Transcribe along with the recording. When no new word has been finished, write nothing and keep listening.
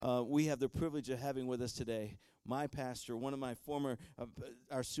we have the privilege of having with us today my pastor, one of my former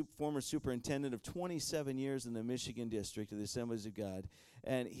superintendent of 27 years in the Michigan District of the Assemblies of God.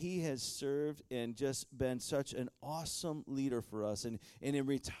 And he has served and just been such an awesome leader for us. And in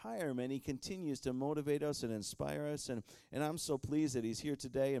retirement, he continues to motivate us and inspire us. And I'm so pleased that he's here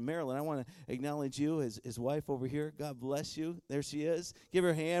today. And Marilyn, I want to acknowledge you, his wife over here. God bless you. There she is. Give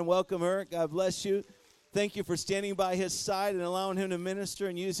her a hand. Welcome her. God bless you. Thank you for standing by his side and allowing him to minister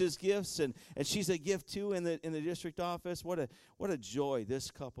and use his gifts. And she's a gift, too, in the district office. What a joy this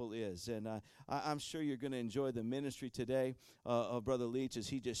couple is. And I'm sure you're going to enjoy the ministry today of Brother Leach as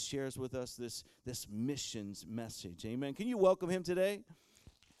he just shares with us this missions message. Amen. Can you welcome him today?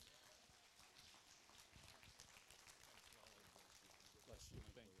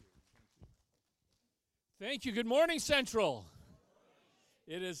 Thank you. Good morning, Central.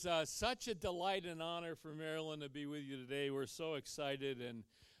 It is such a delight and honor for Marilyn to be with you today. We're so excited and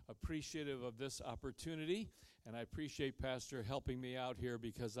appreciative of this opportunity, and I appreciate Pastor helping me out here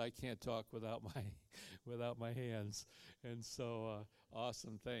because I can't talk without my hands. And so,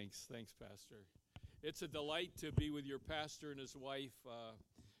 awesome. Thanks, Pastor. It's a delight to be with your pastor and his wife.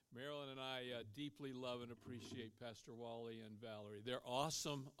 Marilyn and I deeply love and appreciate Pastor Wally and Valerie. They're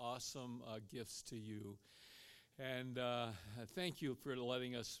awesome gifts to you. And thank you for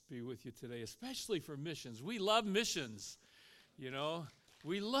letting us be with you today, especially for missions. We love missions, you know.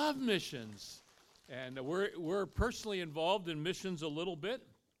 We love missions. And we're personally involved in missions a little bit.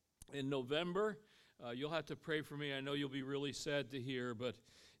 In November, you'll have to pray for me. I know you'll be really sad to hear, but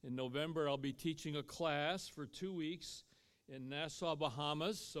in November I'll be teaching a class for 2 weeks in Nassau,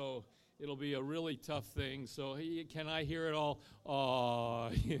 Bahamas. So it'll be a really tough thing. So can I hear it all?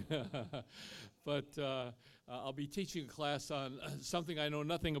 Oh, yeah. But I'll be teaching a class on something I know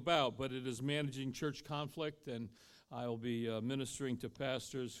nothing about, but it is managing church conflict, and I'll be ministering to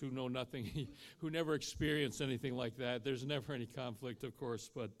pastors who know nothing, who never experienced anything like that. There's never any conflict, of course,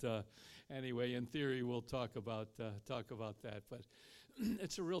 but anyway, in theory, we'll talk about that. But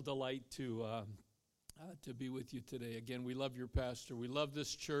it's a real delight to be with you today. Again, we love your pastor. We love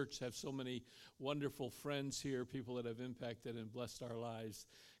this church, have so many wonderful friends here, people that have impacted and blessed our lives.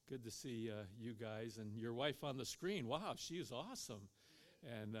 Good to see you guys and your wife on the screen. Wow, she is awesome,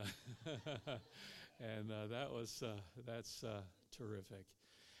 and that's terrific.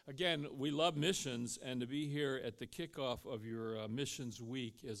 Again, we love missions, and to be here at the kickoff of your missions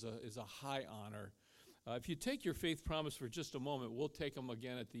week is a high honor. If you take your faith promise for just a moment, we'll take them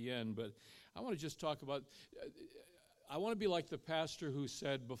again at the end. But I want to just talk about. I want to be like the pastor who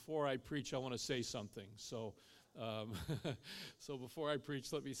said, "Before I preach, I want to say something." So before I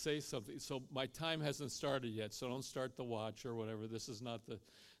preach, let me say something. So my time hasn't started yet, so don't start the watch or whatever. This is not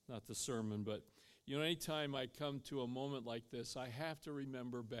the sermon, but you know, anytime I come to a moment like this, I have to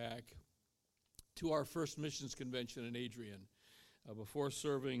remember back to our first missions convention in Adrian. Before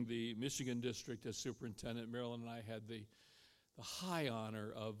serving the Michigan District as superintendent, Marilyn and I had the high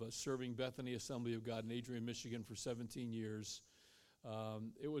honor of serving Bethany Assembly of God in Adrian, Michigan for 17 years.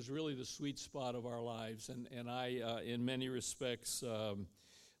 It was really the sweet spot of our lives, and I, in many respects, am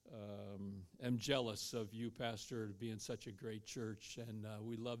jealous of you, Pastor, to be in such a great church, and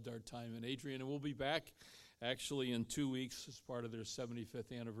we loved our time in Adrian, and we'll be back actually in 2 weeks as part of their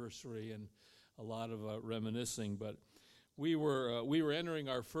 75th anniversary, and a lot of reminiscing, but we were entering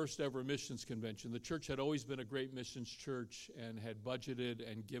our first ever missions convention. The church had always been a great missions church and had budgeted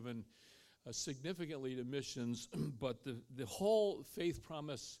and given significantly to missions, but the whole faith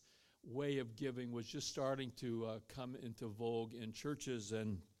promise way of giving was just starting to come into vogue in churches,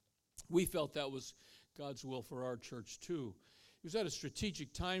 and we felt that was God's will for our church too. It was at a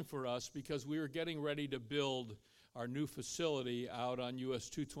strategic time for us because we were getting ready to build our new facility out on US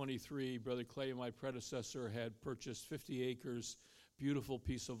 223. Brother Clay, my predecessor, had purchased 50 acres, beautiful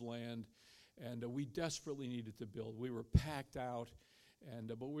piece of land, and we desperately needed to build. We were packed out.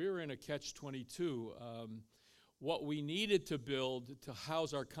 But we were in a catch-22. What we needed to build to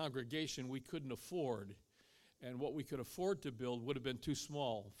house our congregation, we couldn't afford. And what we could afford to build would have been too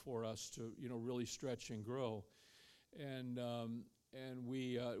small for us to, really stretch and grow. And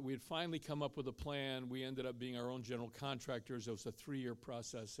we had finally come up with a plan. We ended up being our own general contractors. It was a 3-year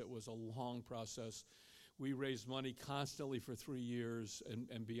process. It was a long process. We raised money constantly for 3 years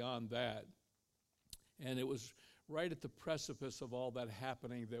and beyond that. And it was right at the precipice of all that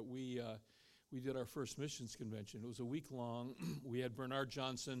happening that we did our first missions convention. It was a week long. We had Bernard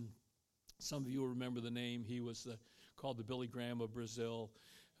Johnson. Some of you will remember the name. He was called the Billy Graham of Brazil,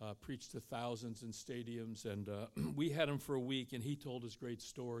 preached to thousands in stadiums. And we had him for a week, and he told us great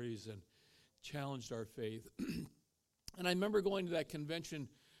stories and challenged our faith. And I remember going to that convention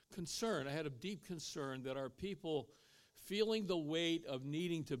concern. I had a deep concern that our people feeling the weight of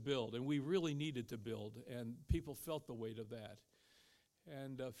needing to build, and we really needed to build, and people felt the weight of that.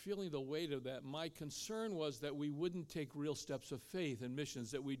 And feeling the weight of that, my concern was that we wouldn't take real steps of faith in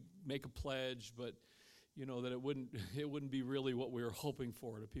missions, that we'd make a pledge, but that it wouldn't be really what we were hoping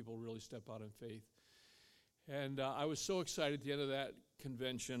for, that people really step out in faith. And I was so excited at the end of that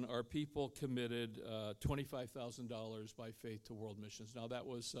convention. Our people committed $25,000 by faith to world missions. Now that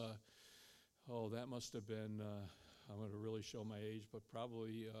was, that must have been, I'm going to really show my age, but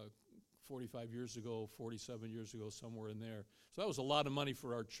probably 45 years ago, 47 years ago, somewhere in there. So that was a lot of money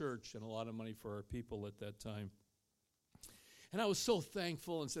for our church and a lot of money for our people at that time. And I was so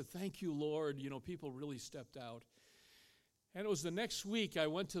thankful and said, thank you, Lord. People really stepped out. And it was the next week I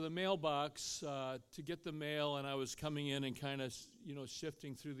went to the mailbox to get the mail, and I was coming in and kind of,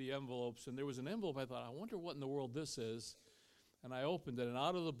 shifting through the envelopes. And there was an envelope. I thought, I wonder what in the world this is. And I opened it, and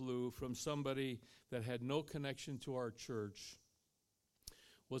out of the blue, from somebody that had no connection to our church,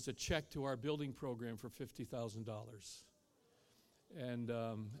 was a check to our building program for $50,000.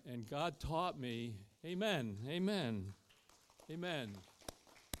 And God taught me, amen, amen, amen.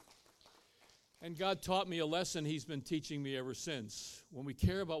 And God taught me a lesson He's been teaching me ever since. When we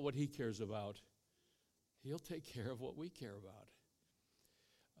care about what He cares about, He'll take care of what we care about.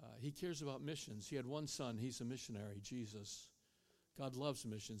 He cares about missions. He had one son. He's a missionary, Jesus. God loves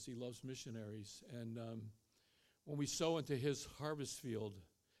missions. He loves missionaries. And when we sow into His harvest field,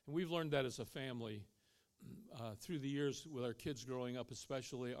 and we've learned that as a family through the years with our kids growing up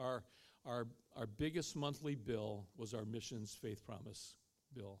especially, our biggest monthly bill was our missions faith promise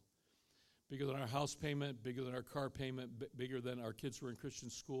bill. Bigger than our house payment, bigger than our car payment, bigger than our kids were in Christian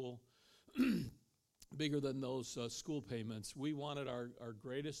school, bigger than those school payments. We wanted our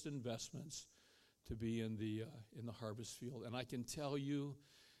greatest investments to be in the harvest field. And I can tell you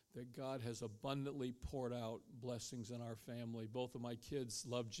that God has abundantly poured out blessings in our family. Both of my kids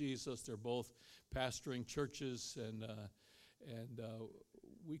love Jesus. They're both pastoring churches, and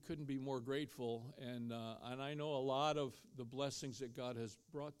we couldn't be more grateful. And I know a lot of the blessings that God has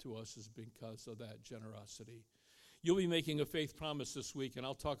brought to us is because of that generosity. You'll be making a faith promise this week, and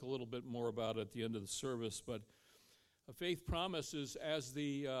I'll talk a little bit more about it at the end of the service. But a faith promise is, as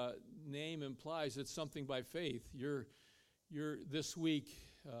the name implies, it's something by faith. You're this week.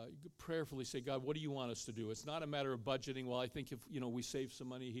 Prayerfully say, God, what do you want us to do? It's not a matter of budgeting. Well, I think if we save some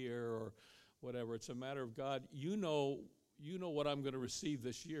money here or whatever. It's a matter of, God, you know what I'm going to receive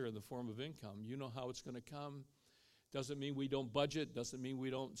this year in the form of income. You know how it's going to come. Doesn't mean we don't budget. Doesn't mean we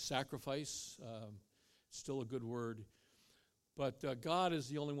don't sacrifice. Still a good word. But God is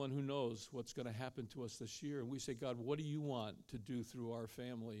the only one who knows what's going to happen to us this year. And we say, God, what do you want to do through our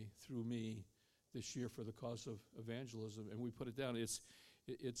family, through me, this year for the cause of evangelism? And we put it down. It's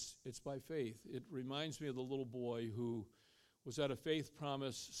by faith. It reminds me of the little boy who was at a faith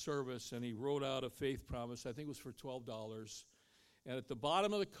promise service, and he wrote out a faith promise. I think it was for $12. And at the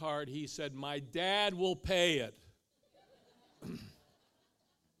bottom of the card, he said, my dad will pay it.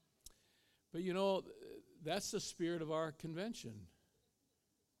 But that's the spirit of our convention.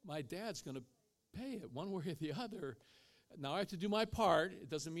 My dad's going to pay it one way or the other. Now I have to do my part. It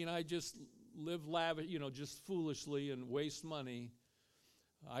doesn't mean I just live lavish, just foolishly and waste money.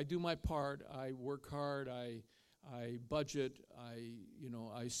 I do my part. I work hard. I budget.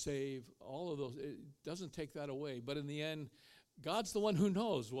 I save. All of those. It doesn't take that away. But in the end, God's the one who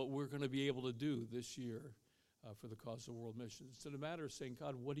knows what we're going to be able to do this year for the cause of world missions. It's a matter of saying,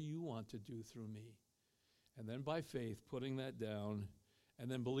 God, what do you want to do through me? And then by faith, putting that down, and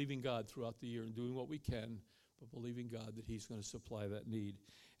then believing God throughout the year and doing what we can, but believing God that He's going to supply that need.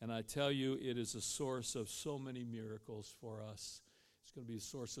 And I tell you, it is a source of so many miracles for us. It's going to be a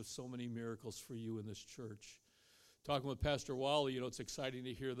source of so many miracles for you in this church. Talking with Pastor Wally, it's exciting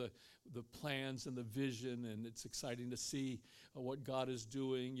to hear the plans and the vision, and it's exciting to see what God is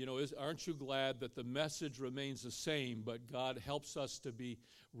doing. Aren't you glad that the message remains the same, but God helps us to be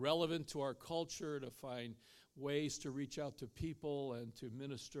relevant to our culture, to find ways to reach out to people and to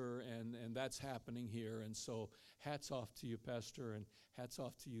minister, and that's happening here. And so hats off to you, Pastor, and hats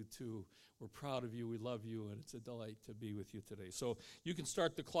off to you too. We're proud of you, we love you, and it's a delight to be with you today. So you can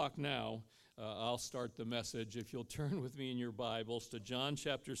start the clock now. I'll start the message. If you'll turn with me in your Bibles to John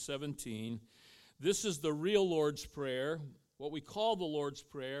chapter 17. This is the real Lord's Prayer. What we call the Lord's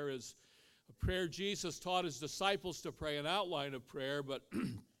Prayer is a prayer Jesus taught His disciples to pray, an outline of prayer, but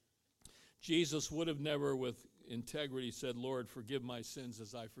Jesus would have never with integrity said, Lord, forgive my sins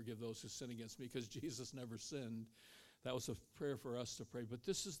as I forgive those who sin against me, because Jesus never sinned. That was a prayer for us to pray. But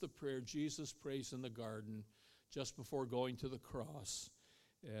this is the prayer Jesus prays in the garden just before going to the cross.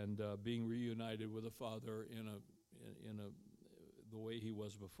 and being reunited with the Father in the way he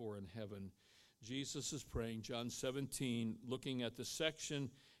was before in heaven. Jesus is praying, John 17, looking at the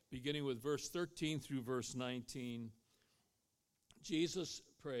section beginning with verse 13 through verse 19. Jesus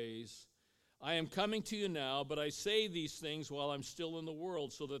prays, I am coming to you now, but I say these things while I'm still in the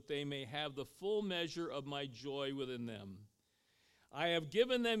world, so that they may have the full measure of my joy within them. I have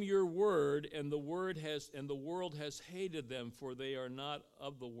given them your word, and the world has hated them, for they are not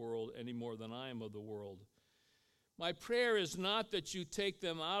of the world any more than I am of the world. My prayer is not that you take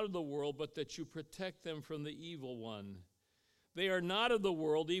them out of the world, but that you protect them from the evil one. They are not of the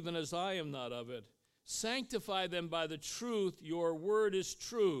world, even as I am not of it. Sanctify them by the truth. Your word is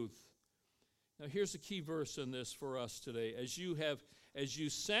truth. Now here's a key verse in this for us today. As you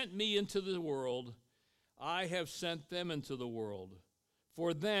sent me into the world, I have sent them into the world.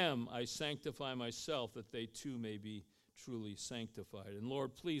 For them I sanctify myself, that they too may be truly sanctified. And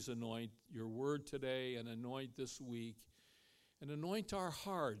Lord, please anoint your word today, and anoint this week, and anoint our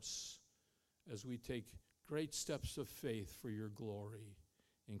hearts as we take great steps of faith for your glory.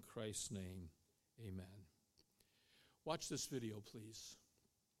 In Christ's name, amen. Watch this video, please.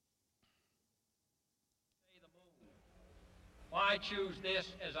 Why choose this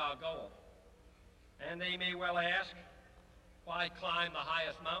as our goal? And they may well ask, why climb the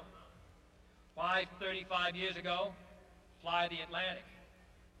highest mountain? Why 35 years ago fly the Atlantic?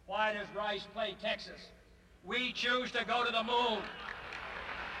 Why does Rice play Texas? We choose to go to the moon.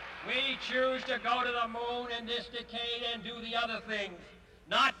 We choose to go to the moon in this decade and do the other things,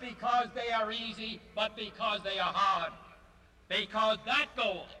 not because they are easy, but because they are hard. Because that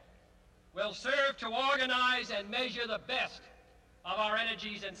goal will serve to organize and measure the best of our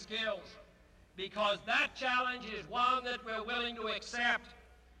energies and skills. Because that challenge is one that we're willing to accept,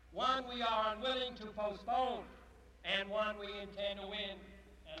 one we are unwilling to postpone, and one we intend to win,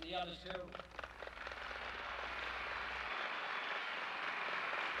 and the others too.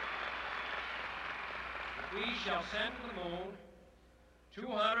 We shall send to the moon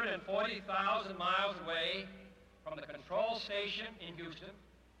 240,000 miles away from the control station in Houston,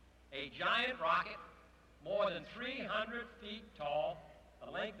 a giant rocket more than 300 feet tall,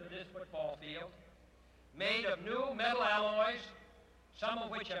 the length of this football field, made of new metal alloys, some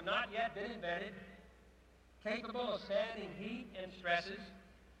of which have not yet been invented, capable of standing heat and stresses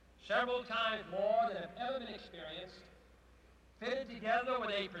several times more than have ever been experienced, fitted together with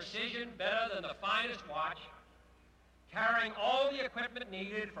a precision better than the finest watch, carrying all the equipment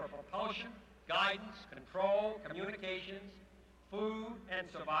needed for propulsion, guidance, control, communications, food, and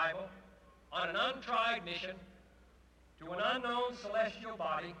survival, on an untried mission to an unknown celestial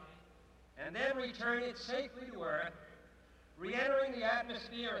body, and then return it safely to Earth, re-entering the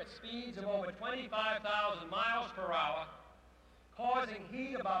atmosphere at speeds of over 25,000 miles per hour, causing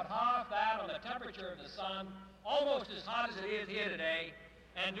heat about half that on the temperature of the sun, almost as hot as it is here today,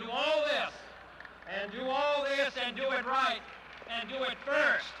 and do all this, and do all this, and do it right, and do it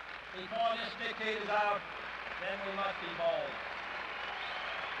first before this decade is out, then we must be bold.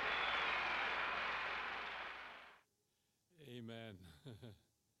 Amen.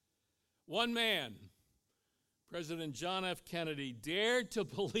 One man, President John F. Kennedy, dared to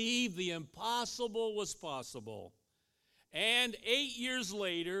believe the impossible was possible. And 8 years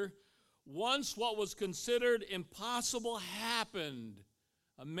later, once what was considered impossible happened,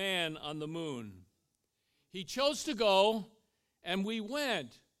 a man on the moon. He chose to go, and we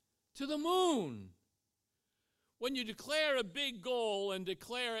went to the moon. When you declare a big goal and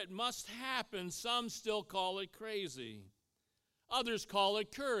declare it must happen, some still call it crazy. Others call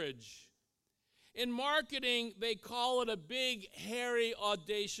it courage. In marketing, they call it a big, hairy,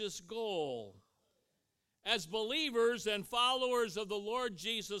 audacious goal. As believers and followers of the Lord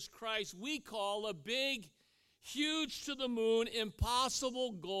Jesus Christ, we call a big, huge to the moon,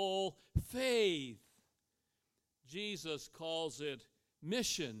 impossible goal faith. Jesus calls it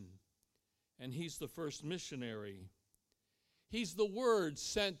mission, and he's the first missionary. He's the Word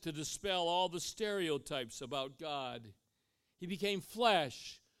sent to dispel all the stereotypes about God. He became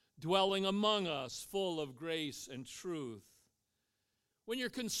flesh, dwelling among us, full of grace and truth. When you're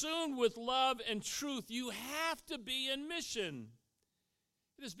consumed with love and truth, you have to be in mission.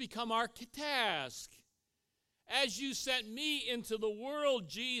 It has become our task. As you sent me into the world,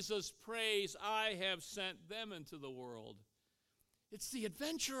 Jesus prays, I have sent them into the world. It's the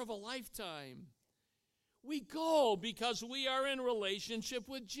adventure of a lifetime. We go because we are in relationship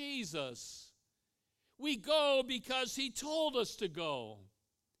with Jesus. We go because he told us to go.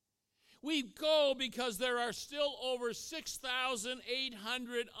 We go because there are still over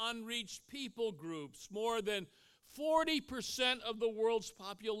 6,800 unreached people groups, more than 40% of the world's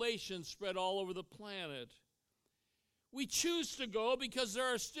population spread all over the planet. We choose to go because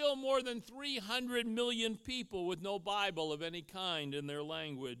there are still more than 300 million people with no Bible of any kind in their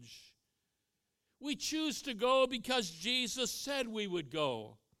language. We choose to go because Jesus said we would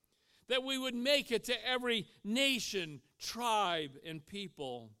go, that we would make it to every nation, tribe, and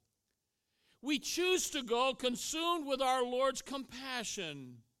people. We choose to go consumed with our Lord's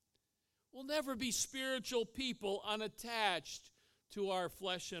compassion. We'll never be spiritual people unattached to our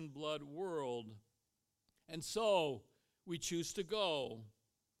flesh and blood world. And so, we choose to go.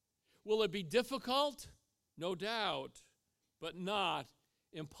 Will it be difficult? No doubt, but not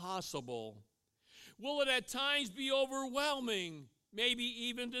impossible. Will it at times be overwhelming, maybe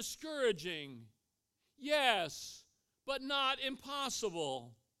even discouraging? Yes, but not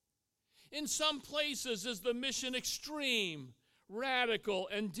impossible. In some places, is the mission extreme, radical,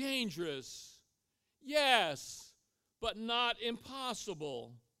 and dangerous? Yes, but not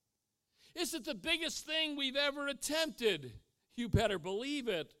impossible. Is it the biggest thing we've ever attempted? You better believe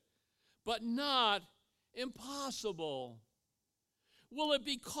it, but not impossible. Will it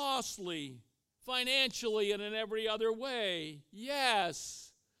be costly, financially, and in every other way?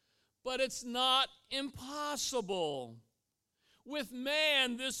 Yes, but it's not impossible. With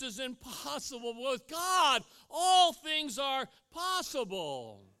man, this is impossible. With God, all things are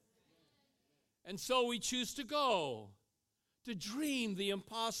possible. And so we choose to go, to dream the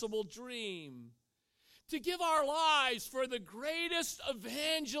impossible dream, to give our lives for the greatest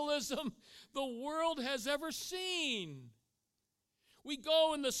evangelism the world has ever seen. We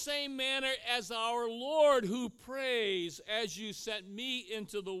go in the same manner as our Lord, who prays, "As you sent me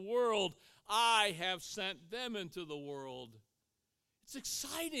into the world, I have sent them into the world." It's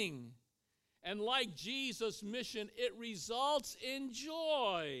exciting. And like Jesus' mission, it results in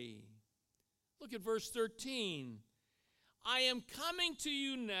joy. Look at verse 13. "I am coming to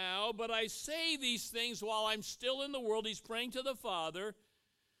you now, but I say these things while I'm still in the world." He's praying to the Father,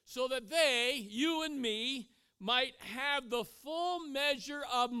 "so that they," you and me, "might have the full measure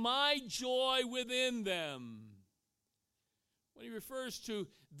of my joy within them." When he refers to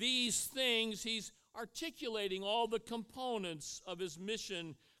these things, he's articulating all the components of his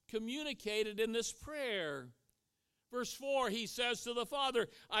mission communicated in this prayer. Verse 4, he says to the Father,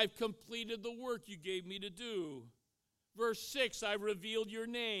 "I've completed the work you gave me to do." Verse 6, "I've revealed your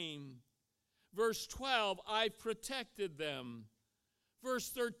name." Verse 12, "I've protected them." Verse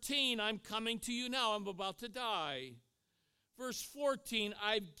 13, "I'm coming to you now, I'm about to die." Verse 14,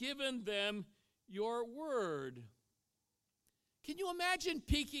 "I've given them your word." Can you imagine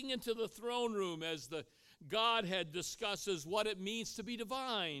peeking into the throne room as the Godhead discusses what it means to be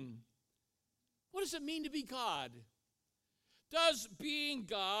divine? What does it mean to be God? Does being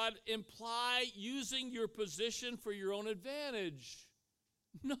God imply using your position for your own advantage?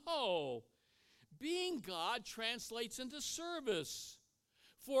 No. Being God translates into service.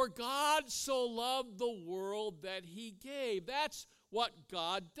 For God so loved the world that he gave. That's what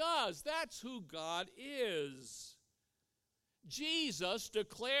God does. That's who God is. Jesus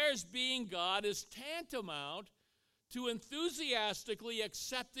declares being God is tantamount to enthusiastically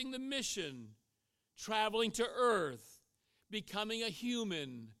accepting the mission, traveling to earth, becoming a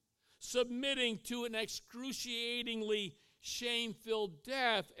human, submitting to an excruciatingly shame-filled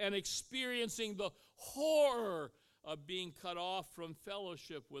death, and experiencing the horror of being cut off from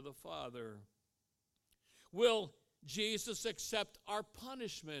fellowship with the Father. Will Jesus accept our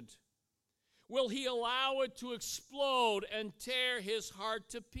punishment? Will he allow it to explode and tear his heart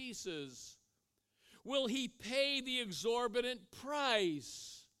to pieces? Will he pay the exorbitant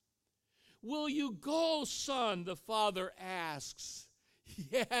price? "Will you go, son?" the Father asks.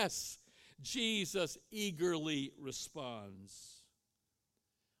 "Yes," Jesus eagerly responds.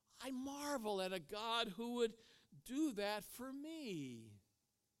 I marvel at a God who would do that for me.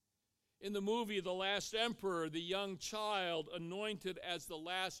 In the movie The Last Emperor, the young child anointed as the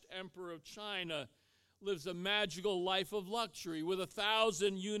last emperor of China lives a magical life of luxury with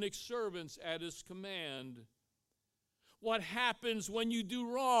 1,000 eunuch servants at his command. "What happens when you do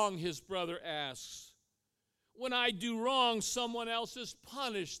wrong?" his brother asks. "When I do wrong, someone else is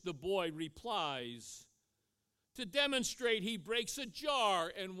punished," the boy replies. To demonstrate, he breaks a jar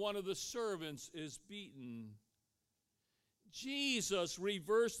and one of the servants is beaten. Jesus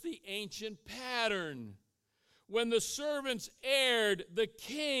reversed the ancient pattern. When the servants erred, the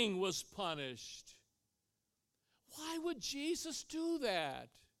king was punished. Why would Jesus do that?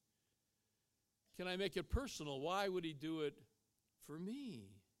 Can I make it personal? Why would he do it for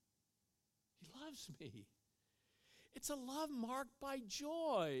me? He loves me. It's a love marked by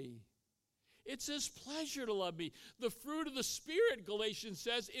joy. It's his pleasure to love me. The fruit of the Spirit, Galatians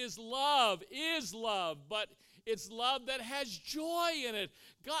says, is love, but it's love that has joy in it.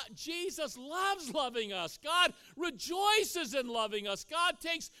 God, Jesus loves loving us. God rejoices in loving us. God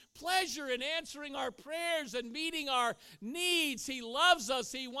takes pleasure in answering our prayers and meeting our needs. He loves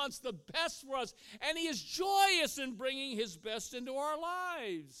us. He wants the best for us. And he is joyous in bringing his best into our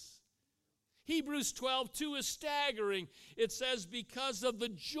lives. Hebrews 12:2 is staggering. It says, because of the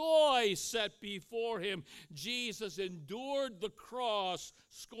joy set before him, Jesus endured the cross,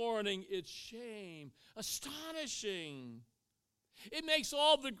 scorning its shame. Astonishing. It makes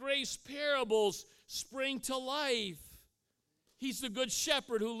all the grace parables spring to life. He's the good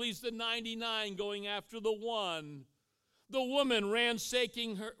shepherd who leaves the 99 going after the one. The woman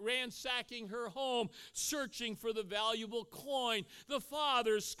ransacking her home, searching for the valuable coin. The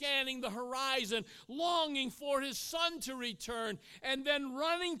father scanning the horizon, longing for his son to return, and then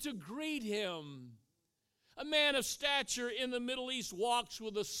running to greet him. A man of stature in the Middle East walks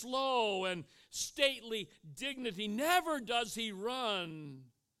with a slow and stately dignity. Never does he run.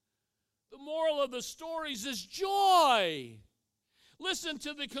 The moral of the stories is joy. Listen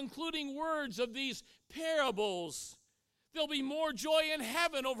to the concluding words of these parables. There'll be more joy in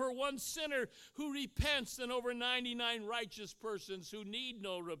heaven over one sinner who repents than over 99 righteous persons who need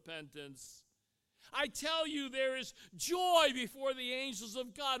no repentance. I tell you, there is joy before the angels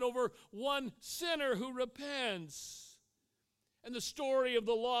of God over one sinner who repents. And the story of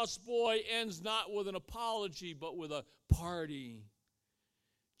the lost boy ends not with an apology, but with a party.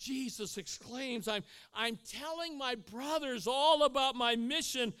 Jesus exclaims, I'm telling my brothers all about my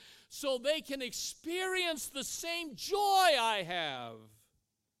mission so they can experience the same joy I have.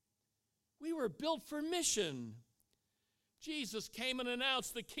 We were built for mission. Jesus came and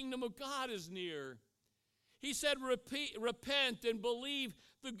announced the kingdom of God is near. He said, repent and believe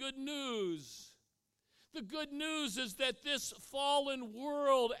the good news. The good news is that this fallen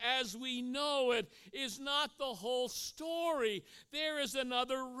world as we know it is not the whole story. There is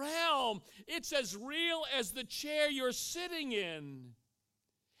another realm. It's as real as the chair you're sitting in.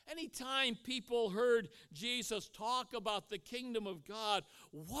 Anytime people heard Jesus talk about the kingdom of God,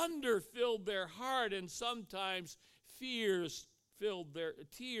 wonder filled their heart, and sometimes tears filled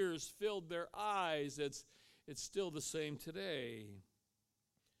their eyes. It's still the same today.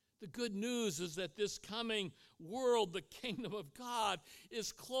 The good news is that this coming world, the kingdom of God,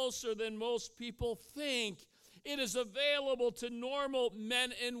 is closer than most people think. It is available to normal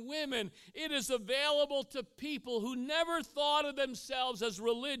men and women. It is available to people who never thought of themselves as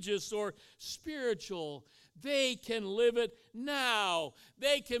religious or spiritual. They can live it now.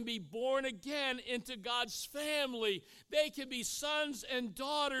 They can be born again into God's family. They can be sons and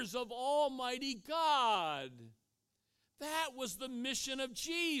daughters of Almighty God. That was the mission of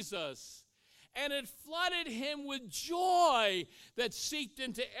Jesus. And it flooded him with joy that seeped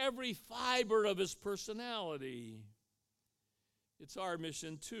into every fiber of his personality. It's our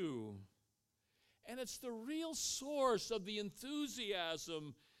mission too. And it's the real source of the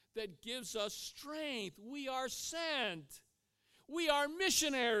enthusiasm that gives us strength. We are sent. We are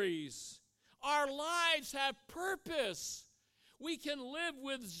missionaries. Our lives have purpose. We can live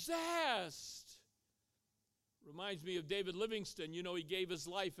with zest. Reminds me of David Livingstone. You know, he gave his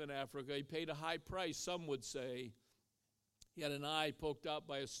life in Africa. He paid a high price, some would say. He had an eye poked out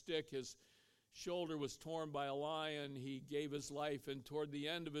by a stick. His shoulder was torn by a lion. He gave his life, and toward the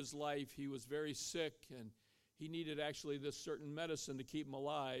end of his life, he was very sick, and he needed actually this certain medicine to keep him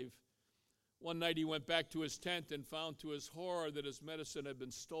alive. One night he went back to his tent and found to his horror that his medicine had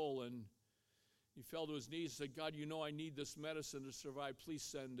been stolen. He fell to his knees and said, God, you know I need this medicine to survive. Please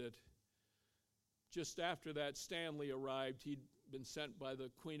send it. Just after that, Stanley arrived. He'd been sent by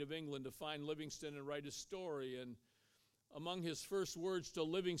the Queen of England to find Livingstone and write his story. And among his first words to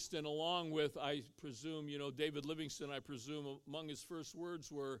Livingstone, along with, I presume, David Livingstone, among his first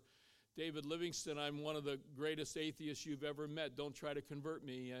words were, David Livingstone, I'm one of the greatest atheists you've ever met. Don't try to convert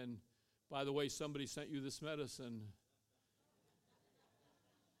me. And by the way, somebody sent you this medicine.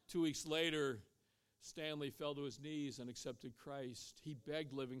 2 weeks later, Stanley fell to his knees and accepted Christ. He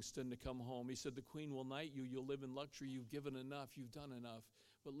begged Livingstone to come home. He said, the Queen will knight you. You'll live in luxury. You've given enough. You've done enough.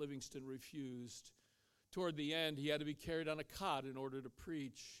 But Livingstone refused. Toward the end, he had to be carried on a cot in order to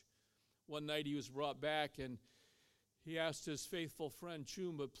preach. One night he was brought back, and he asked his faithful friend,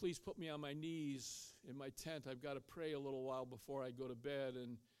 Chumba, please put me on my knees in my tent. I've got to pray a little while before I go to bed.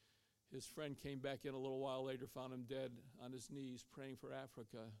 And his friend came back in a little while later, found him dead on his knees praying for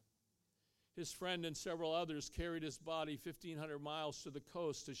Africa. His friend and several others carried his body 1,500 miles to the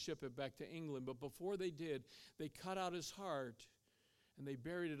coast to ship it back to England. But before they did, they cut out his heart and they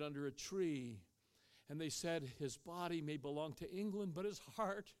buried it under a tree. And they said his body may belong to England, but his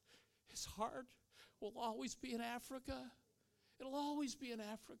heart will always be in Africa. It'll always be in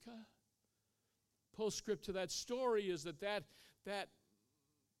Africa. Postscript to that story is that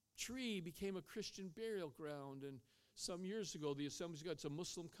tree became a Christian burial ground. And some years ago, the Assemblies of God, it's a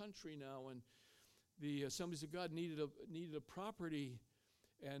Muslim country now, and the Assemblies of God needed a property,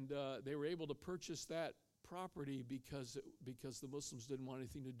 and they were able to purchase that property because the Muslims didn't want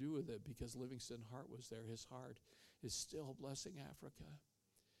anything to do with it, because Livingston Hart was there. His heart is still blessing Africa.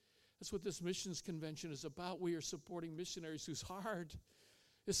 That's what this missions convention is about. We are supporting missionaries whose heart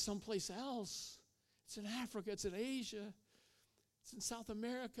is someplace else. It's in Africa, it's in Asia, it's in South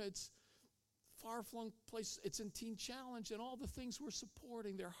America, it's far-flung place, it's in Teen Challenge, and all the things we're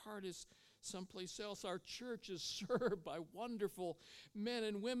supporting, their heart is someplace else. Our church is served by wonderful men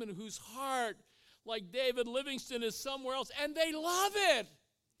and women whose heart, like David Livingston, is somewhere else, and they love it.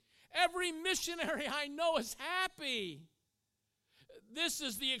 Every missionary I know is happy. This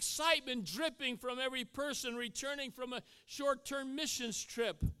is the excitement dripping from every person returning from a short-term missions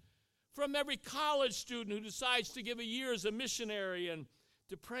trip, from every college student who decides to give a year as a missionary and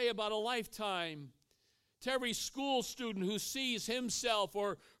to pray about a lifetime, to every school student who sees himself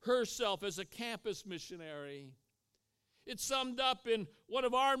or herself as a campus missionary. It's summed up in one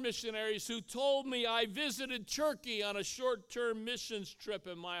of our missionaries who told me, I visited Turkey on a short-term missions trip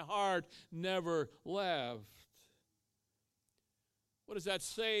and my heart never left. What does that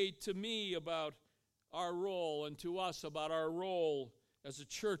say to me about our role, and to us about our role as a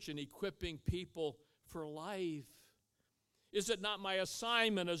church in equipping people for life? Is it not my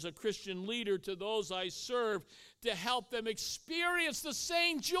assignment as a Christian leader to those I serve to help them experience the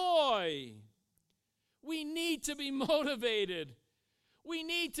same joy? We need to be motivated. We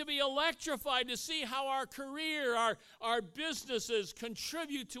need to be electrified to see how our career, our businesses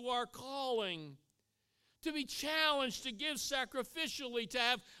contribute to our calling. To be challenged to give sacrificially, to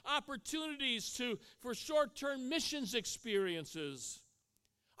have opportunities for short-term missions experiences.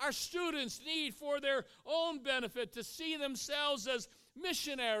 Our students need, for their own benefit, to see themselves as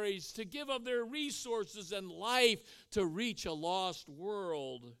missionaries, to give of their resources and life to reach a lost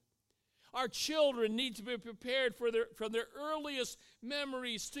world. Our children need to be prepared from their earliest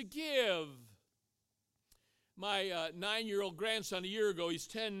memories to give. My 9-year-old grandson, a year ago, he's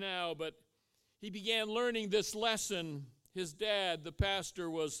 10 now, but he began learning this lesson. His dad, the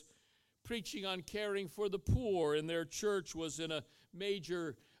pastor, was preaching on caring for the poor, and their church was in a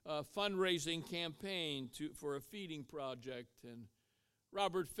major fundraising campaign for a feeding project. And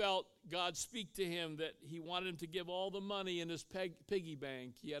Robert felt God speak to him that he wanted him to give all the money in his piggy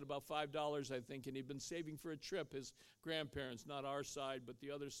bank. He had about $5, I think, and he'd been saving for a trip. His grandparents, not our side, but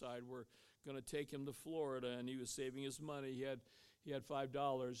the other side, were going to take him to Florida, and he was saving his money. He had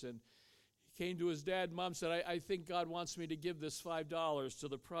 $5, and he came to his dad. Mom said, I think God wants me to give this $5 to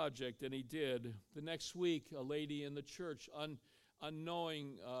the project, and he did. The next week, a lady in the church,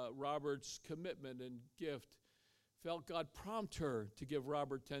 unknowing Robert's commitment and gift, felt God prompt her to give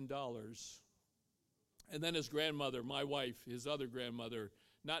Robert $10. And then his grandmother, my wife, his other grandmother,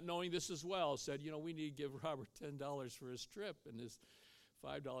 not knowing this as well, said, we need to give Robert $10 for his trip. And his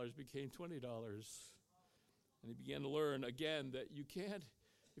 $5 became $20. And he began to learn again that you can't,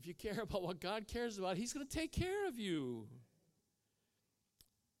 if you care about what God cares about, he's going to take care of you.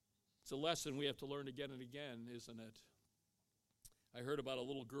 It's a lesson we have to learn again and again, isn't it? I heard about a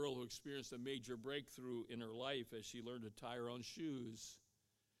little girl who experienced a major breakthrough in her life as she learned to tie her own shoes.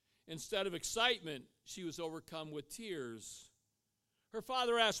 Instead of excitement, she was overcome with tears. Her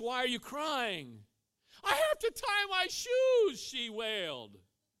father asked, "Why are you crying?" "I have to tie my shoes," she wailed.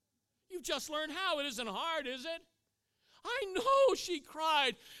 "You've just learned how. It isn't hard, is it?" "I know," she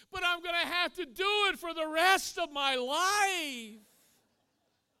cried, "but I'm going to have to do it for the rest of my life."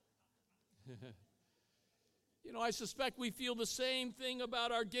 I suspect we feel the same thing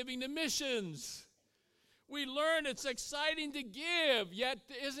about our giving to missions. We learn it's exciting to give, yet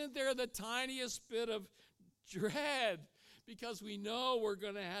isn't there the tiniest bit of dread because we know we're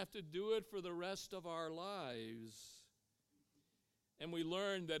going to have to do it for the rest of our lives. And we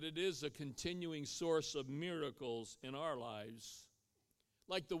learn that it is a continuing source of miracles in our lives.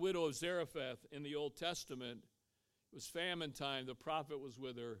 Like the widow of Zarephath in the Old Testament, it was famine time, the prophet was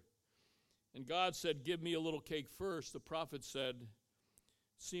with her. And God said, "Give me a little cake first." The prophet said,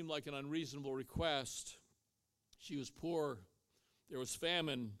 seemed like an unreasonable request. She was poor. There was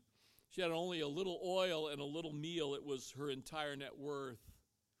famine. She had only a little oil and a little meal. It was her entire net worth.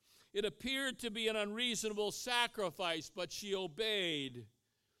 It appeared to be an unreasonable sacrifice, but she obeyed.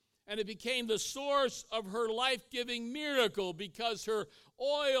 And it became the source of her life-giving miracle because her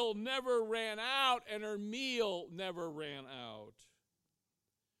oil never ran out and her meal never ran out.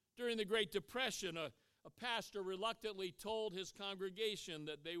 During the Great Depression, a pastor reluctantly told his congregation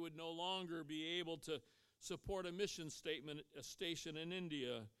that they would no longer be able to support a mission station in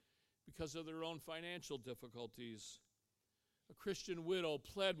India because of their own financial difficulties. A Christian widow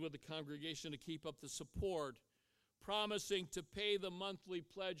pled with the congregation to keep up the support, promising to pay the monthly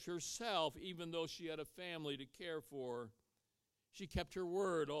pledge herself, even though she had a family to care for. She kept her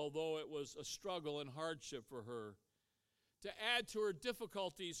word, although it was a struggle and hardship for her. To add to her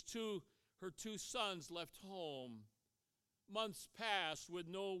difficulties, her two sons left home. Months passed with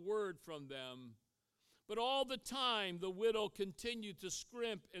no word from them. But all the time, the widow continued to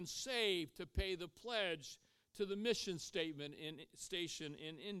scrimp and save to pay the pledge to the mission station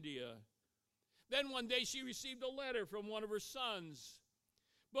in India. Then one day she received a letter from one of her sons.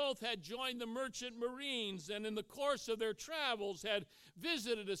 Both had joined the merchant marines and in the course of their travels had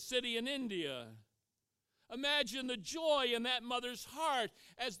visited a city in India. Imagine the joy in that mother's heart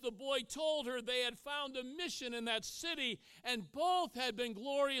as the boy told her they had found a mission in that city and both had been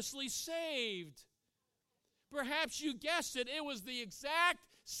gloriously saved. Perhaps you guessed it, it was the exact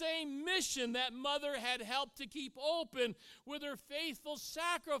same mission that mother had helped to keep open with her faithful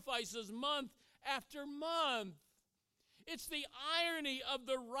sacrifices month after month. It's the irony of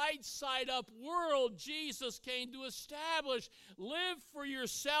the right side up world Jesus came to establish. Live for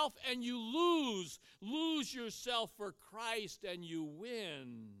yourself and you lose. Lose yourself for Christ and you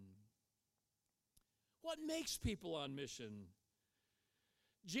win. What makes people on mission?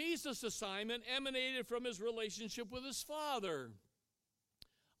 Jesus' assignment emanated from his relationship with his Father.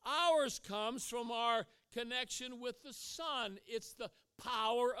 Ours comes from our connection with the Son. It's the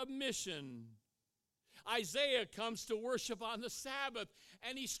power of mission. Isaiah comes to worship on the Sabbath,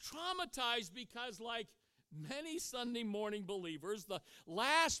 and he's traumatized because, like many Sunday morning believers, the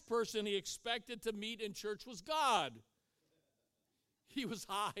last person he expected to meet in church was God. He was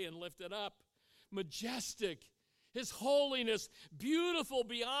high and lifted up, majestic, his holiness beautiful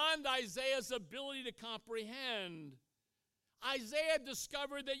beyond Isaiah's ability to comprehend. Isaiah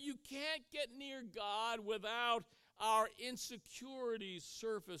discovered that you can't get near God without our insecurities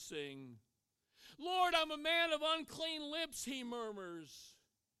surfacing. Lord, I'm a man of unclean lips, he murmurs.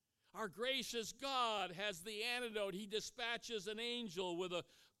 Our gracious God has the antidote. He dispatches an angel with a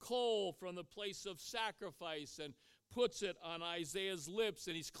coal from the place of sacrifice and puts it on Isaiah's lips,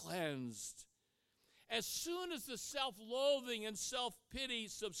 and he's cleansed. As soon as the self-loathing and self-pity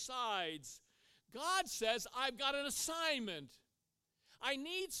subsides, God says, I've got an assignment. I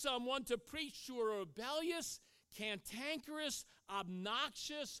need someone to preach to a rebellious, cantankerous,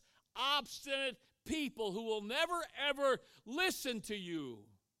 obnoxious, obstinate people who will never, ever listen to you.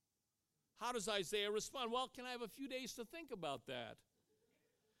 How does Isaiah respond? Well, can I have a few days to think about that?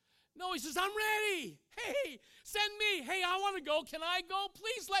 No, he says, I'm ready. Hey, send me. Hey, I want to go. Can I go?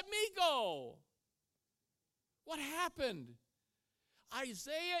 Please let me go. What happened?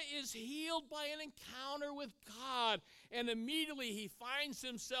 Isaiah is healed by an encounter with God, and immediately he finds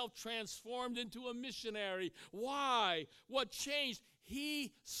himself transformed into a missionary. Why? What changed?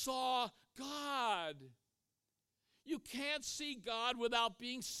 He saw God. You can't see God without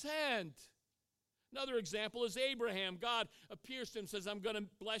being sent. Another example is Abraham. God appears to him and says, I'm going to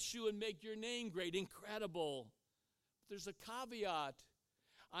bless you and make your name great. Incredible. But there's a caveat.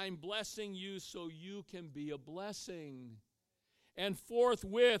 I'm blessing you so you can be a blessing. And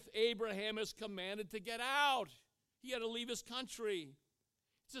forthwith, Abraham is commanded to get out. He had to leave his country.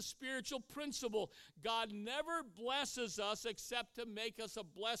 It's a spiritual principle. God never blesses us except to make us a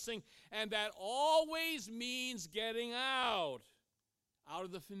blessing, and that always means getting out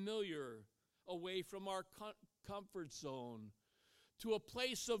of the familiar, away from our comfort zone, to a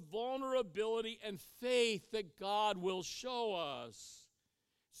place of vulnerability and faith that God will show us.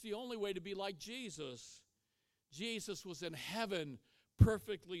 It's the only way to be like Jesus. Jesus was in heaven,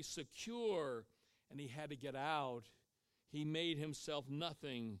 perfectly secure, and he had to get out. He made himself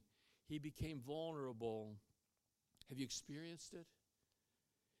nothing. He became vulnerable. Have you experienced it?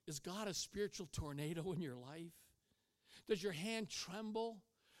 Is God a spiritual tornado in your life? Does your hand tremble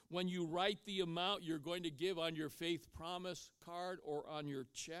when you write the amount you're going to give on your faith promise card or on your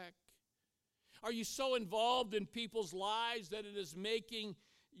check? Are you so involved in people's lives that it is making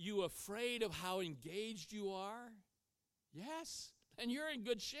you afraid of how engaged you are? Yes, and you're in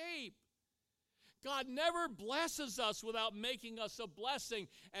good shape. God never blesses us without making us a blessing,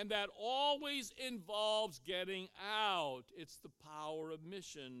 and that always involves getting out. It's the power of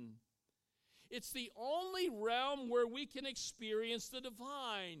mission. It's the only realm where we can experience the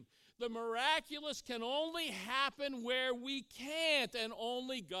divine. The miraculous can only happen where we can't, and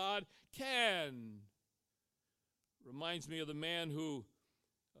only God can. Reminds me of the man who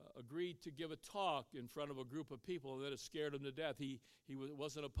agreed to give a talk in front of a group of people, and then it scared him to death. He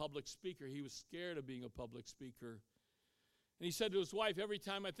wasn't a public speaker. He was scared of being a public speaker. And he said to his wife, every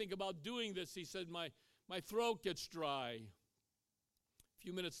time I think about doing this, he said, my throat gets dry. A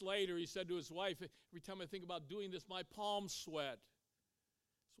few minutes later, he said to his wife, every time I think about doing this, my palms sweat.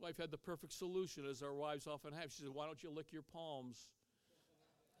 His wife had the perfect solution, as our wives often have. She said, why don't you lick your palms?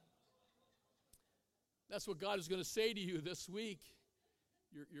 That's what God is going to say to you this week.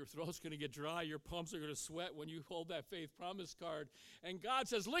 Your throat's going to get dry. Your palms are going to sweat when you hold that faith promise card. And God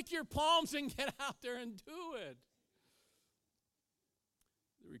says, lick your palms and get out there and do it.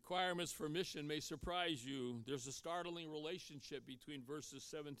 The requirements for mission may surprise you. There's a startling relationship between verses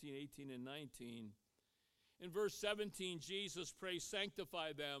 17, 18, and 19. In verse 17, Jesus prays,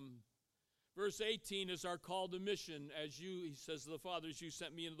 sanctify them. Verse 18 is our call to mission. As you, he says to the Father, as you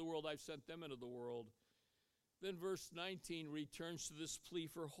sent me into the world, I've sent them into the world. Then verse 19 returns to this plea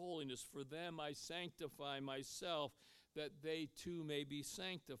for holiness. For them I sanctify myself, that they too may be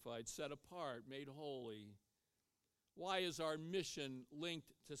sanctified, set apart, made holy. Why is our mission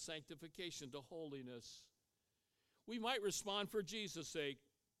linked to sanctification, to holiness? We might respond for Jesus' sake,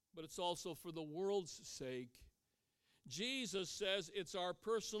 but it's also for the world's sake. Jesus says it's our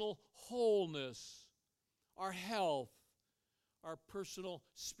personal wholeness, our health, our personal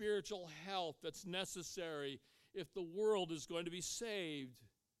spiritual health that's necessary if the world is going to be saved.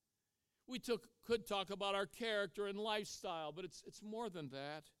 We could talk about our character and lifestyle, but it's more than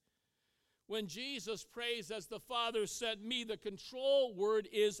that. When Jesus prays, as the Father sent me, the control word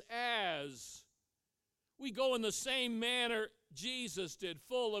is as. We go in the same manner Jesus did,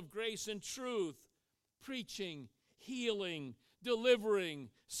 full of grace and truth, preaching, healing, delivering,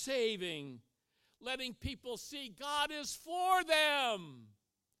 saving, letting people see God is for them.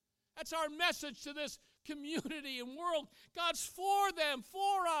 That's our message to this community and world. God's for them,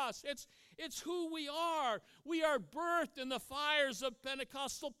 for us. It's who we are. We are birthed in the fires of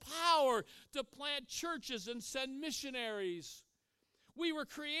Pentecostal power to plant churches and send missionaries. We were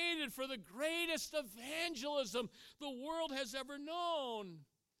created for the greatest evangelism the world has ever known.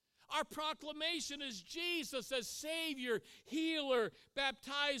 Our proclamation is Jesus as Savior, healer,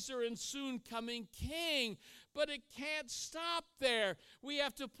 baptizer, and soon coming King. But it can't stop there. We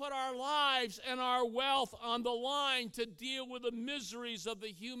have to put our lives and our wealth on the line to deal with the miseries of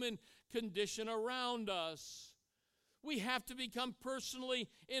the human condition around us. We have to become personally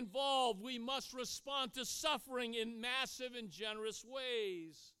involved. We must respond to suffering in massive and generous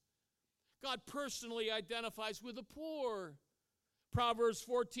ways. God personally identifies with the poor. Proverbs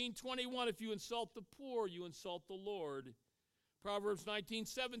 14:21, if you insult the poor, you insult the Lord. Proverbs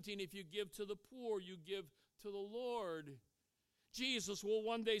 19:17, if you give to the poor, you give to the Lord. Jesus will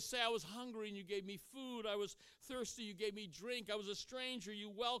one day say, I was hungry and you gave me food. I was thirsty, you gave me drink. I was a stranger, you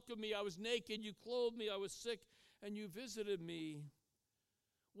welcomed me. I was naked, you clothed me. I was sick, and you visited me.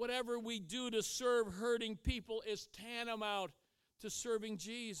 Whatever we do to serve hurting people is tantamount to serving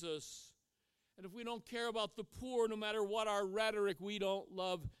Jesus. And if we don't care about the poor, no matter what our rhetoric, we don't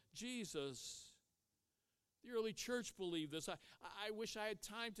love Jesus. The early church believed this. I wish I had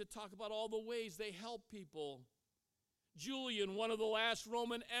time to talk about all the ways they help people. Julian, one of the last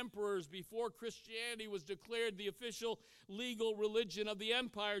Roman emperors before Christianity was declared the official legal religion of the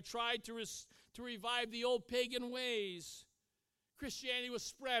empire, tried to revive the old pagan ways. Christianity was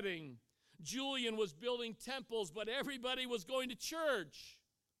spreading. Julian was building temples, but everybody was going to church.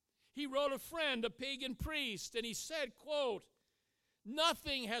 He wrote a friend, a pagan priest, and he said, quote,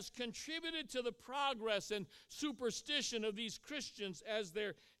 nothing has contributed to the progress and superstition of these Christians as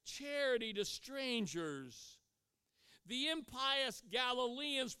their charity to strangers. The impious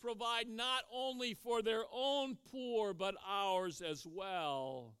Galileans provide not only for their own poor, but ours as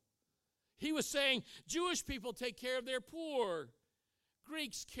well. He was saying Jewish people take care of their poor.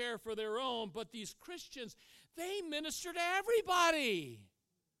 Greeks care for their own, but these Christians, they minister to everybody.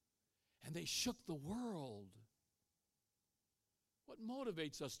 And they shook the world. What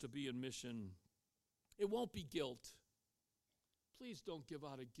motivates us to be in mission? It won't be guilt. Please don't give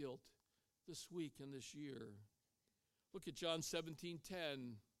out of guilt this week and this year. Look at John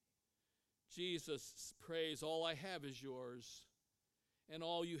 17:10. Jesus prays, all I have is yours, and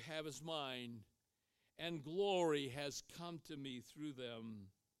all you have is mine, and glory has come to me through them.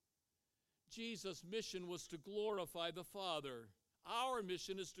 Jesus' mission was to glorify the Father. Our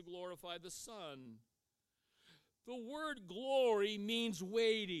mission is to glorify the Son. The word glory means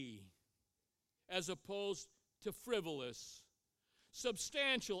weighty. as opposed to frivolous,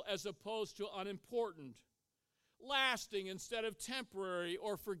 substantial as opposed to unimportant, lasting instead of temporary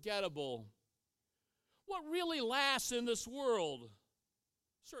or forgettable. What really lasts in this world?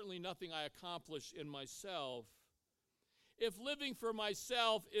 Certainly nothing I accomplish in myself. If living for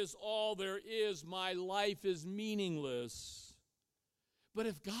myself is all there is, my life is meaningless. But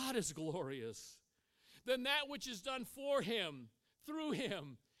if God is glorious, then that which is done for him, through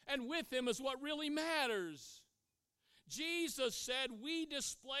him, and with him is what really matters. Jesus said we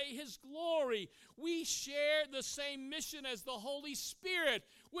display his glory. We share the same mission as the Holy Spirit,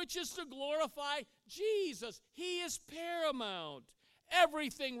 which is to glorify Jesus. He is paramount.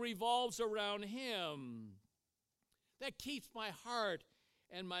 Everything revolves around him. That keeps my heart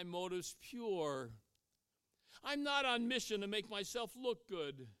and my motives pure. I'm not on mission to make myself look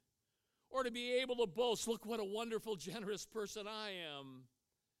good or to be able to boast, look what a wonderful, generous person I am.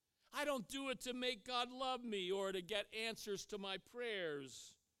 I don't do it to make God love me or to get answers to my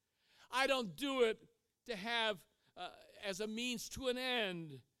prayers. I don't do it to have as a means to an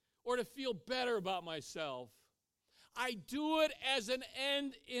end or to feel better about myself. I do it as an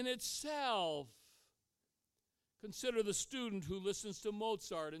end in itself. Consider the student who listens to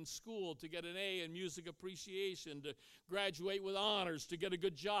Mozart in school to get an A in music appreciation, to graduate with honors, to get a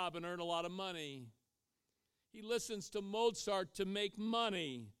good job and earn a lot of money. He listens to Mozart to make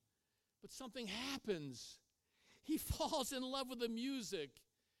money, but something happens. He falls in love with the music.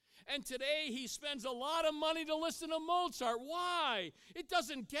 And today he spends a lot of money to listen to Mozart. Why? It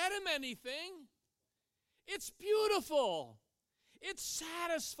doesn't get him anything. It's beautiful. It's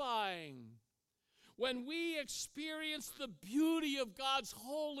satisfying. When we experience the beauty of God's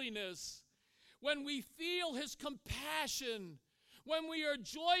holiness, when we feel his compassion, when we are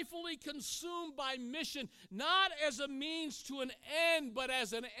joyfully consumed by mission, not as a means to an end, but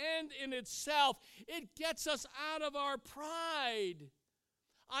as an end in itself, it gets us out of our pride.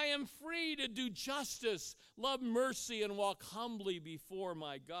 I am free to do justice, love mercy, and walk humbly before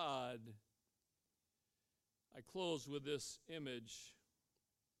my God. I close with this image.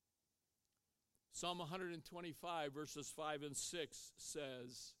 Psalm 125, verses 5 and 6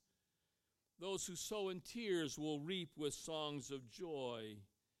 says, "Those who sow in tears will reap with songs of joy,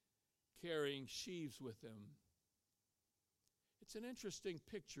 carrying sheaves with them." It's an interesting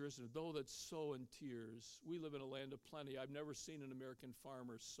picture, isn't it? Those that sow in tears. We live in a land of plenty. I've never seen an American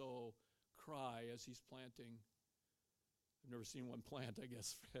farmer cry as he's planting. I've never seen one plant, I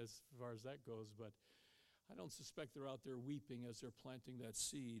guess, as far as that goes, but I don't suspect they're out there weeping as they're planting that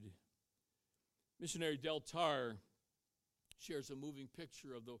seed. Missionary Del Tar shares a moving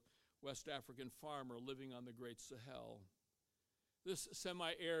picture of the West African farmer living on the Great Sahel. This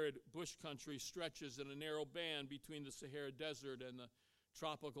semi-arid bush country stretches in a narrow band between the Sahara Desert and the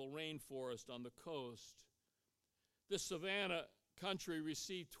tropical rainforest on the coast. This savanna country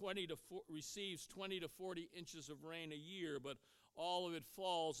receives 20 to 40 inches of rain a year, but all of it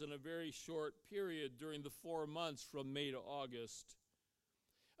falls in a very short period during the 4 months from May to August.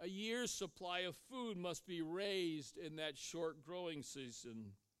 A year's supply of food must be raised in that short growing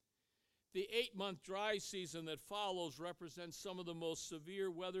season. The 8-month dry season that follows represents some of the most severe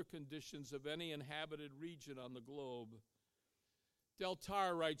weather conditions of any inhabited region on the globe. Del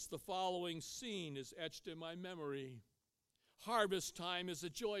Tar writes, "The following scene is etched in my memory. Harvest time is a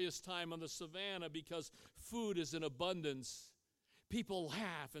joyous time on the savannah because food is in abundance. People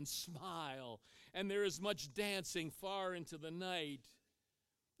laugh and smile, and there is much dancing far into the night.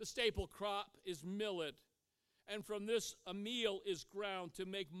 The staple crop is millet, and from this a meal is ground to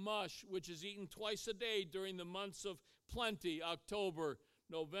make mush, which is eaten twice a day during the months of plenty, October,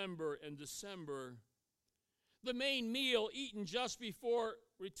 November, and December. The main meal eaten just before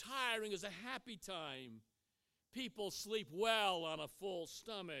retiring is a happy time. People sleep well on a full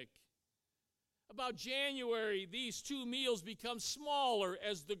stomach. About January, these two meals become smaller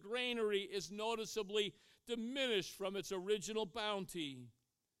as the granary is noticeably diminished from its original bounty.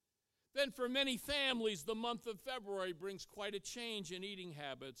 Then for many families, the month of February brings quite a change in eating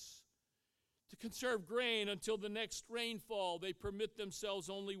habits. To conserve grain until the next rainfall, they permit themselves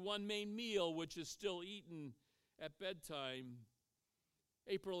only one main meal, which is still eaten at bedtime.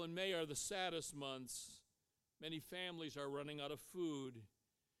 April and May are the saddest months. Many families are running out of food.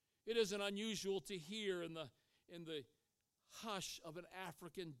 It isn't unusual to hear in the hush of an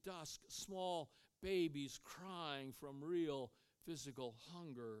African dusk small babies crying from real physical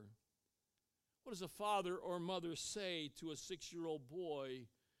hunger. What does a father or mother say to a 6-year-old boy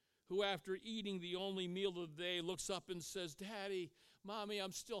who, after eating the only meal of the day, looks up and says, "Daddy, Mommy,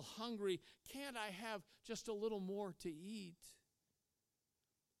 I'm still hungry. Can't I have just a little more to eat?"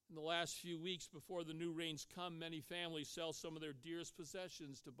 In the last few weeks before the new rains come, many families sell some of their dearest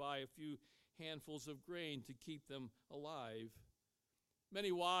possessions to buy a few handfuls of grain to keep them alive.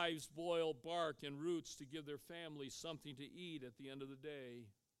 Many wives boil bark and roots to give their families something to eat at the end of the day.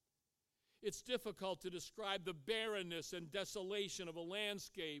 It's difficult to describe the barrenness and desolation of a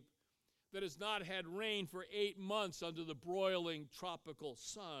landscape that has not had rain for 8 months under the broiling tropical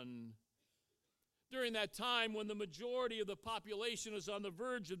sun. During that time when the majority of the population is on the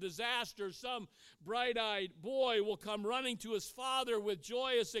verge of disaster, some bright-eyed boy will come running to his father with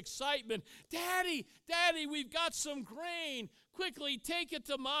joyous excitement. Daddy, Daddy, we've got some grain. Quickly take it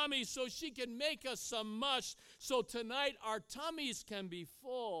to Mommy so she can make us some mush so tonight our tummies can be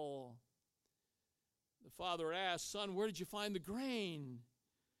full. The father asks, son, where did you find the grain?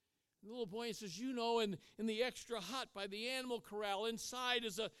 The little boy says, you know, in the extra hut by the animal corral, inside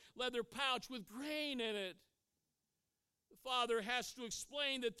is a leather pouch with grain in it. The father has to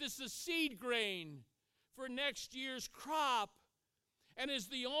explain that this is seed grain for next year's crop and is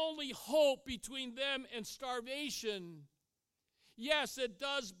the only hope between them and starvation. Yes, it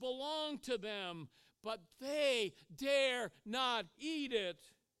does belong to them, but they dare not eat it.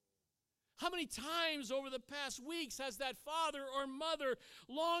 How many times over the past weeks has that father or mother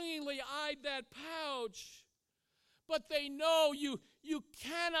longingly eyed that pouch? But they know you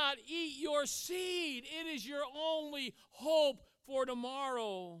cannot eat your seed. It is your only hope for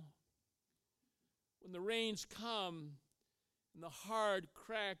tomorrow. When the rains come and the hard,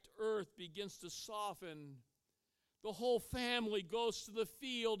 cracked earth begins to soften, the whole family goes to the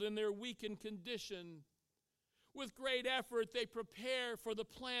field in their weakened condition. With great effort, they prepare for the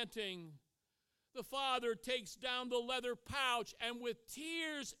planting. The father takes down the leather pouch and with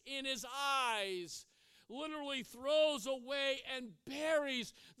tears in his eyes, literally throws away and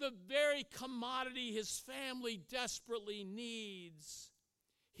buries the very commodity his family desperately needs.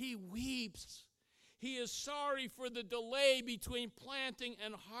 He weeps. He is sorry for the delay between planting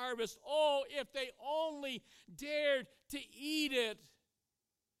and harvest. Oh, if they only dared to eat it.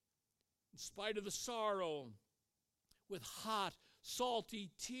 In spite of the sorrow, with hot,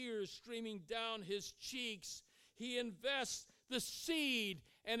 salty tears streaming down his cheeks, he invests the seed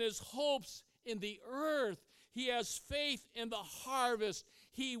and his hopes in the earth. He has faith in the harvest.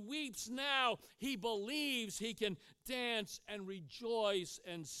 He weeps now. He believes he can dance and rejoice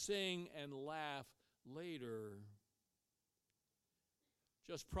and sing and laugh later.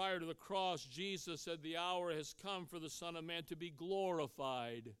 Just prior to the cross, Jesus said, the hour has come for the Son of Man to be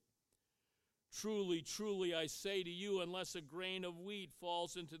glorified. Truly, truly, I say to you, unless a grain of wheat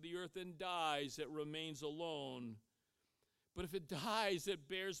falls into the earth and dies, it remains alone. But if it dies, it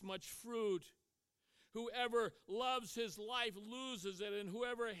bears much fruit. Whoever loves his life loses it, and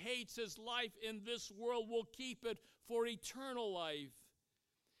whoever hates his life in this world will keep it for eternal life.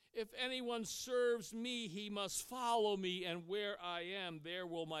 If anyone serves me, he must follow me, and where I am, there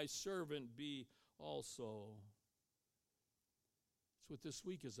will my servant be also. That's what this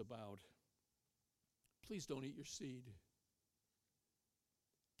week is about. Please don't eat your seed.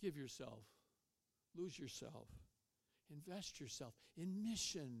 Give yourself. Lose yourself. Invest yourself in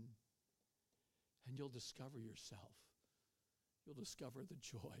mission. And you'll discover yourself. You'll discover the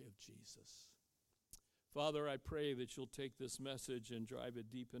joy of Jesus. Father, I pray that you'll take this message and drive it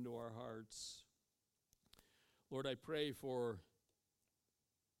deep into our hearts. Lord, I pray for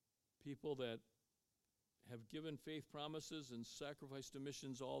people that have given faith promises and sacrificed to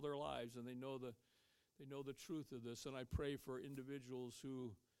missions all their lives, and they know the truth of this. And I pray for individuals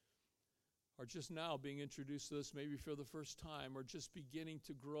who are just now being introduced to this maybe for the first time, or just beginning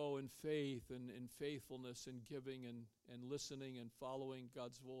to grow in faith and in faithfulness and giving and listening and following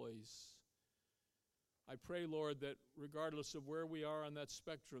God's voice. I pray, Lord, that regardless of where we are on that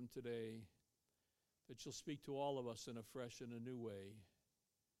spectrum today, that you'll speak to all of us in a fresh and a new way,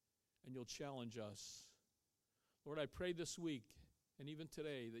 and you'll challenge us. Lord, I pray this week and even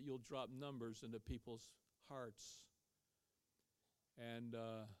today that you'll drop numbers into people's hearts, and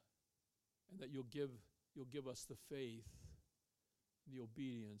that you'll give us the faith, the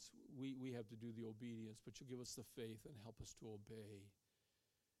obedience. We have to do the obedience, but you'll give us the faith and help us to obey.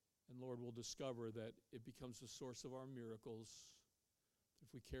 And Lord, we'll discover that it becomes the source of our miracles.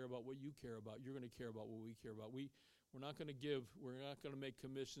 If we care about what you care about, you're going to care about what we care about. We're not going to make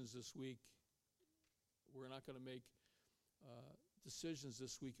commissions this week. We're not going to make decisions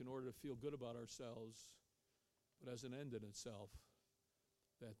this week in order to feel good about ourselves, but as an end in itself,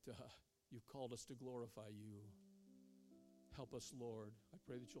 that you've called us to glorify you. Help us, Lord. I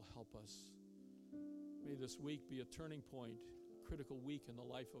pray that you'll help us. May this week be a turning point, a critical week in the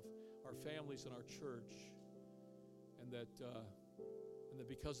life of our families and our church, and that And that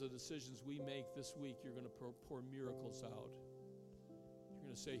because of the decisions we make this week, you're going to pour miracles out. You're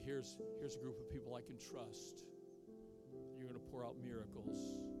going to say, here's a group of people I can trust. You're going to pour out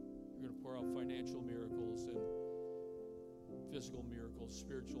miracles. You're going to pour out financial miracles and physical miracles,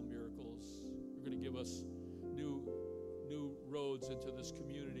 spiritual miracles. You're going to give us new roads into this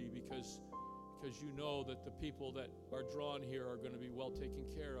community because you know that the people that are drawn here are going to be well taken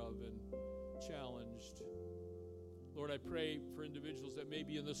care of and challenged. Lord, I pray for individuals that may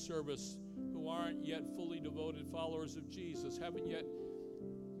be in this service who aren't yet fully devoted followers of Jesus, haven't yet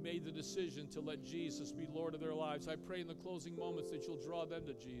made the decision to let Jesus be Lord of their lives. I pray in the closing moments that you'll draw them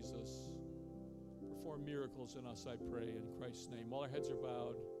to Jesus. Perform miracles in us, I pray, in Christ's name. While our heads are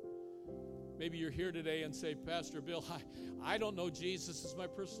bowed, maybe you're here today and say, Pastor Bill, I don't know Jesus as my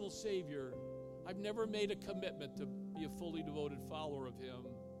personal Savior. I've never made a commitment to be a fully devoted follower of Him.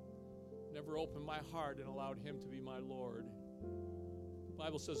 Never opened my heart and allowed Him to be my Lord. The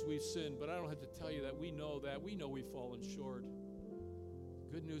Bible says we've sinned, but I don't have to tell you that. We know that. We know we've fallen short.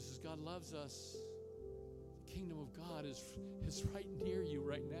 Good news is God loves us. The kingdom of God is right near you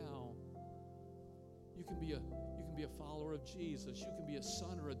right now. You can be a follower of Jesus. You can be a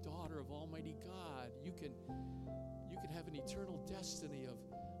son or a daughter of Almighty God. You can have an eternal destiny of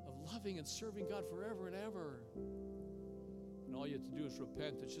loving and serving God forever and ever. And all you have to do is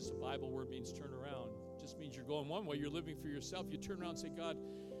repent. It's just a Bible word, means turn around. It just means you're going one way, you're living for yourself. You turn around and say, God,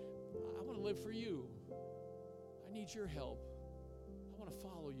 I want to live for you. I need your help. I want to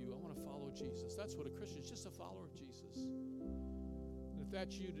follow you. I want to follow Jesus. That's what a Christian is, just a follower of Jesus. And if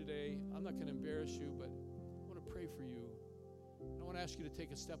that's you today, I'm not going to embarrass you, but I want to pray for you. I want to ask you to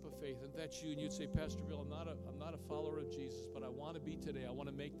take a step of faith. And if that's you and you'd say, Pastor Bill, I'm not a follower of Jesus, but I want to be today. I want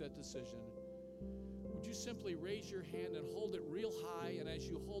to make that decision. Would you simply raise your hand and hold it real high? And as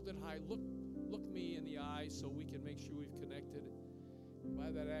you hold it high, look me in the eye so we can make sure we've connected. And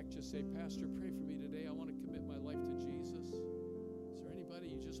by that act, just say, Pastor, pray for me today. I want to commit my life to Jesus. Is there anybody?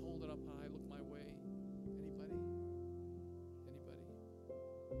 You just hold it up high. Look my way. Anybody? Okay.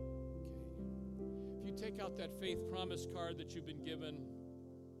 If you take out that faith promise card that you've been given,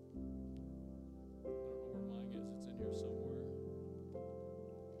 I don't know where mine is. It's in here somewhere.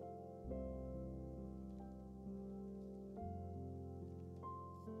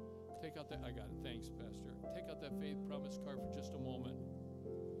 Take out that, I got it. Thanks, Pastor. Take out that faith promise card for just a moment.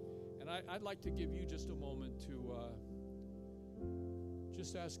 And I'd like to give you just a moment to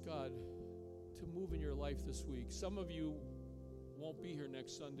just ask God to move in your life this week. Some of you won't be here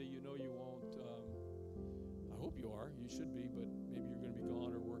next Sunday. You know you won't. I hope you are. You should be, but maybe you're going to be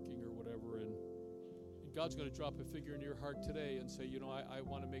gone or working or whatever. And God's going to drop a figure in your heart today and say, I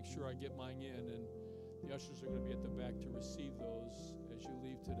want to make sure I get mine in. And the ushers are going to be at the back to receive those as you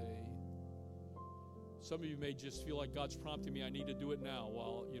leave today. Some of you may just feel like God's prompting me. I need to do it now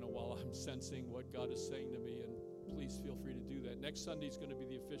while I'm sensing what God is saying to me. And please feel free to do that. Next Sunday is going to be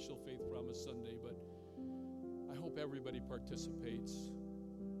the official Faith Promise Sunday, but I hope everybody participates.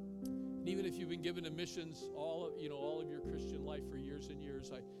 And even if you've been given to missions all of your Christian life for years and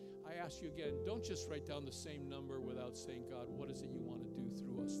years, I ask you again, don't just write down the same number without saying, God, what is it you want to do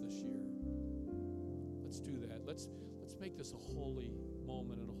through us this year? Let's do that. Let's make this a holy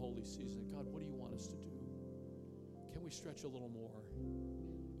moment and a holy season. God, what do you want us to do? Can we stretch a little more?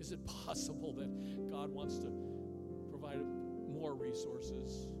 Is it possible that God wants to provide more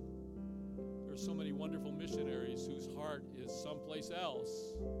resources? There are so many wonderful missionaries whose heart is someplace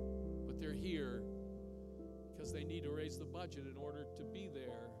else, but they're here because they need to raise the budget in order to be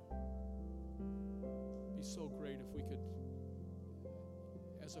there. It'd be so great if we could.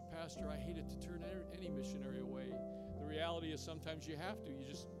 As a pastor, I hated to turn any missionary away. The reality is sometimes you have to. You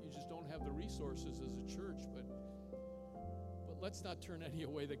just don't have the resources as a church. But let's not turn any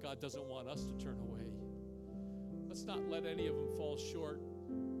away that God doesn't want us to turn away. Let's not let any of them fall short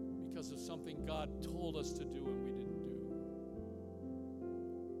because of something God told us to do and we didn't do.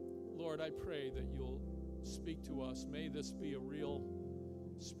 Lord, I pray that you'll speak to us. May this be a real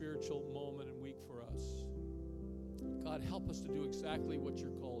spiritual moment and week for us. God, help us to do exactly what you're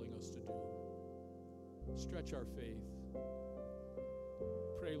calling us to do. Stretch our faith.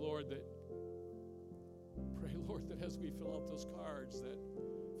 Pray, Lord, that as we fill out those cards, that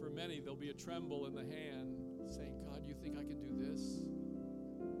for many there'll be a tremble in the hand saying, God, you think I can do this?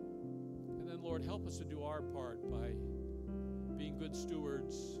 And then, Lord, help us to do our part by being good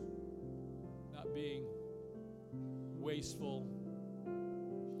stewards, not being wasteful,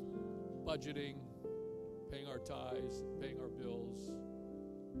 budgeting, paying our tithes, paying our bills.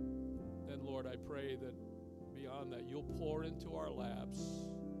 Then, Lord, I pray that beyond that, you'll pour into our laps,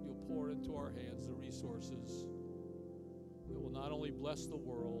 you'll pour into our hands the resources that will not only bless the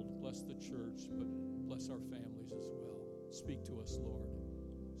world, bless the church, but bless our families as well. Speak to us, Lord.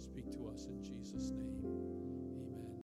 Speak to us in Jesus' name.